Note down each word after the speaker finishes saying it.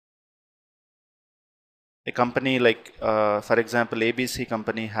a company like, for example, ABC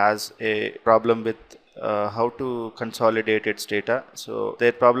company has a problem with how to consolidate its data. So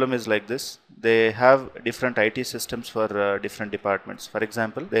their problem is like this. They have different IT systems for different departments. For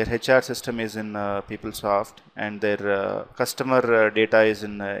example, their HR system is in PeopleSoft, and their customer data is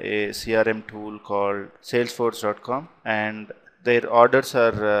in a CRM tool called Salesforce.com, and their orders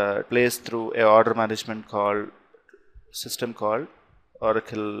are placed through a order management system called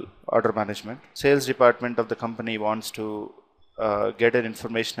Oracle Order Management. Sales department of the company wants to get an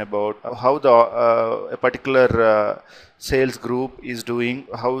information about how a particular sales group is doing,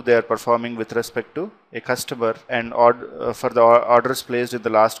 how they are performing with respect to a customer, and for the orders placed in the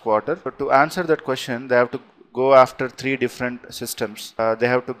last quarter. So to answer that question, they have to go after 3 different systems. They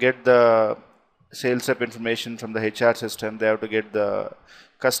have to get the sales rep information from the HR system. They have to get the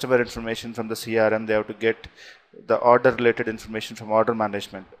customer information from the CRM. They have to get the order related information from order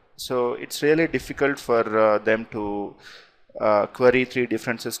management. So it's really difficult for them to query 3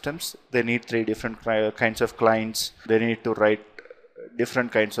 different systems. They need 3 different kinds of clients. They need to write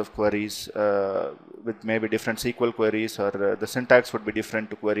different kinds of queries with maybe different SQL queries, or the syntax would be different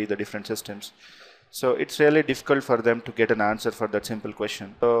to query the different systems. So it's really difficult for them to get an answer for that simple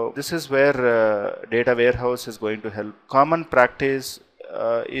question. So this is where Data Warehouse is going to help. Common practice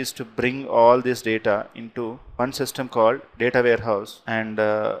is to bring all this data into one system called Data Warehouse, and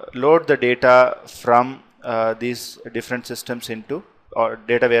load the data from these different systems into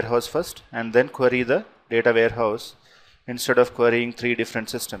Data Warehouse first, and then query the Data Warehouse instead of querying 3 different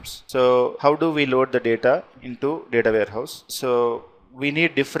systems. So how do we load the data into Data Warehouse? So we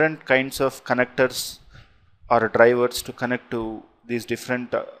need different kinds of connectors or drivers to connect to these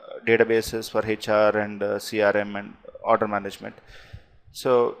different databases for HR and CRM and order management.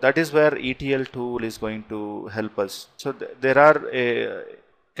 So that is where ETL tool is going to help us. So there are a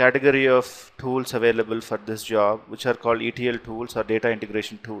category of tools available for this job, which are called ETL tools or data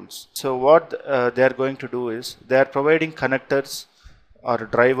integration tools. So what they are going to do is they are providing connectors or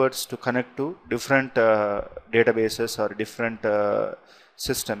drivers to connect to different databases or different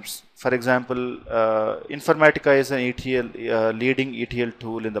systems. For example, Informatica is an leading ETL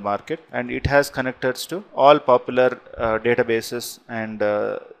tool in the market, and it has connectors to all popular databases and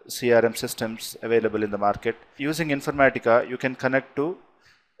CRM systems available in the market. Using Informatica, you can connect to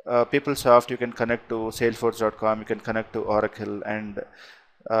PeopleSoft, you can connect to Salesforce.com, you can connect to Oracle, and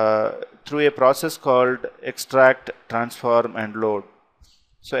through a process called extract, transform, and load.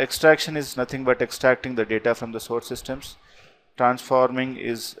 So extraction is nothing but extracting the data from the source systems. Transforming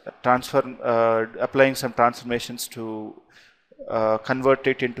is applying some transformations to convert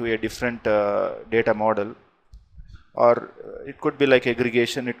it into a different data model, or it could be like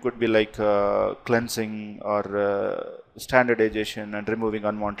aggregation, it could be like cleansing or standardization and removing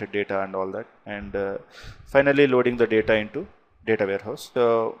unwanted data and all that, and finally loading the data into Data Warehouse.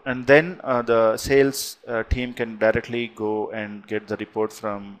 So, and then the sales team can directly go and get the report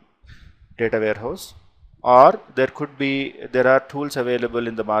from Data Warehouse, or there are tools available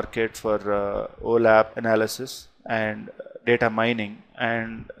in the market for OLAP analysis and data mining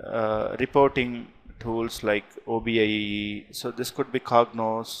and reporting tools like OBIEE. So this could be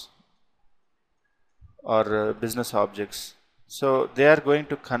Cognos or business objects. So they are going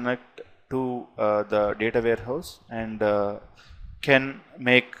to connect to the Data Warehouse and can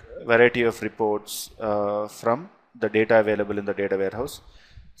make variety of reports from the data available in the Data Warehouse.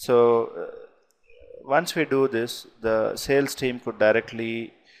 So once we do this, the sales team could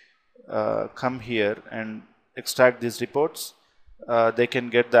directly come here and extract these reports. They can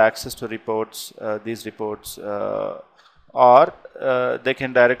get the access to these reports, or they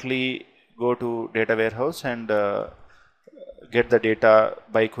can directly go to Data Warehouse and get the data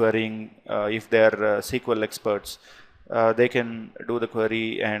by querying. If they are SQL experts, they can do the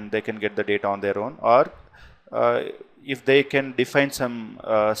query and they can get the data on their own, or if they can define some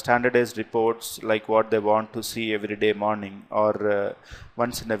standardized reports like what they want to see every day morning, or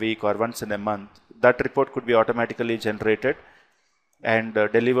once in a week, or once in a month, that report could be automatically generated and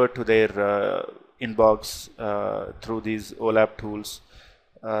delivered to their inbox through these OLAP tools.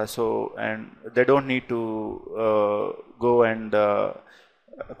 And they don't need to go and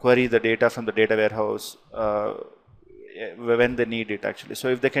query the data from the Data Warehouse when they need it actually. So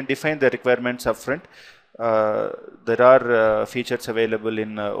if they can define the requirements upfront, there are features available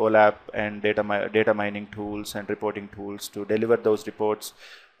in OLAP and data mining tools and reporting tools to deliver those reports,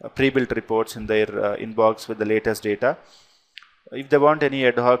 pre-built reports in their inbox with the latest data. If they want any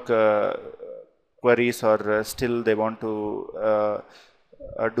ad hoc queries, or still they want to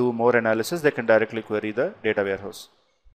do more analysis, they can directly query the Data Warehouse.